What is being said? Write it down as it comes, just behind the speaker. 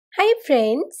Hi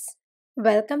friends,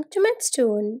 welcome to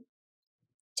Mathstoon.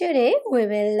 Today we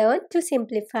will learn to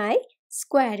simplify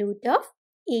square root of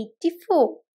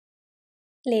 84.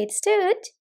 Let's start.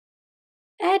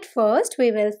 At first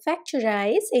we will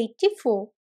factorize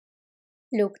 84.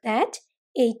 Look that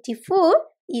 84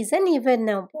 is an even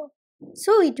number,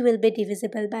 so it will be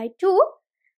divisible by 2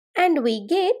 and we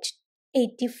get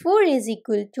 84 is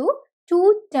equal to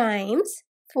 2 times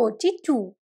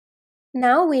 42.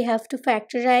 Now we have to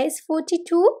factorize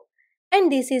 42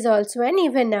 and this is also an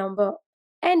even number.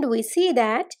 And we see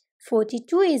that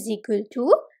 42 is equal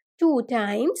to 2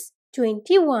 times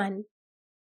 21.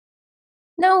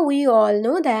 Now we all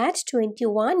know that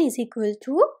 21 is equal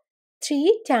to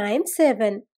 3 times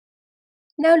 7.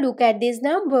 Now look at these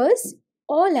numbers.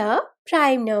 All are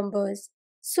prime numbers.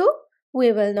 So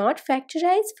we will not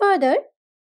factorize further.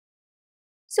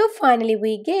 So finally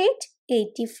we get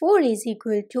 84 is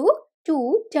equal to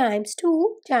 2 times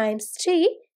 2 times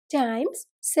 3 times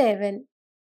 7.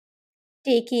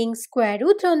 Taking square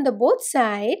root on the both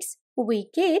sides, we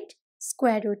get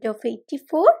square root of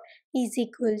 84 is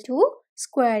equal to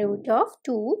square root of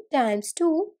 2 times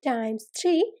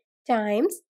 3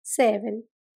 times 7.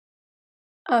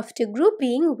 After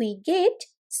grouping, we get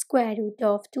square root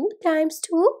of 2 times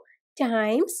 2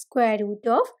 times square root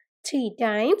of 3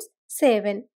 times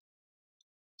 7.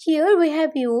 Here we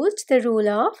have used the rule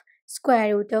of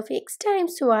square root of x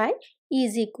times y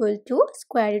is equal to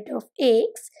square root of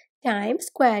x times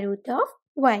square root of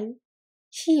y.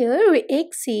 Here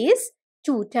x is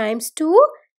 2 times 2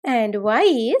 and y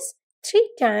is 3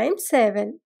 times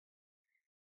 7.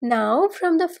 Now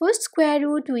from the first square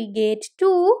root we get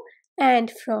 2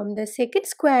 and from the second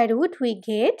square root we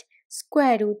get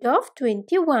square root of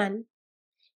 21.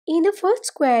 In the first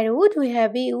square root we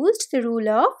have used the rule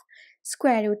of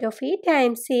square root of a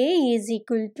times a is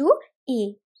equal to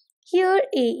a. Here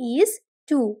a is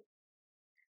 2.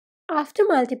 After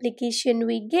multiplication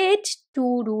we get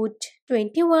 2 root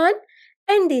 21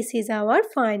 and this is our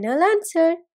final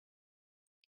answer.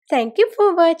 Thank you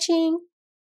for watching.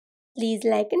 Please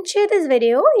like and share this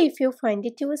video if you find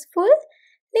it useful.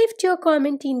 Leave your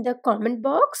comment in the comment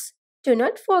box. Do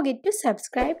not forget to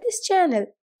subscribe this channel.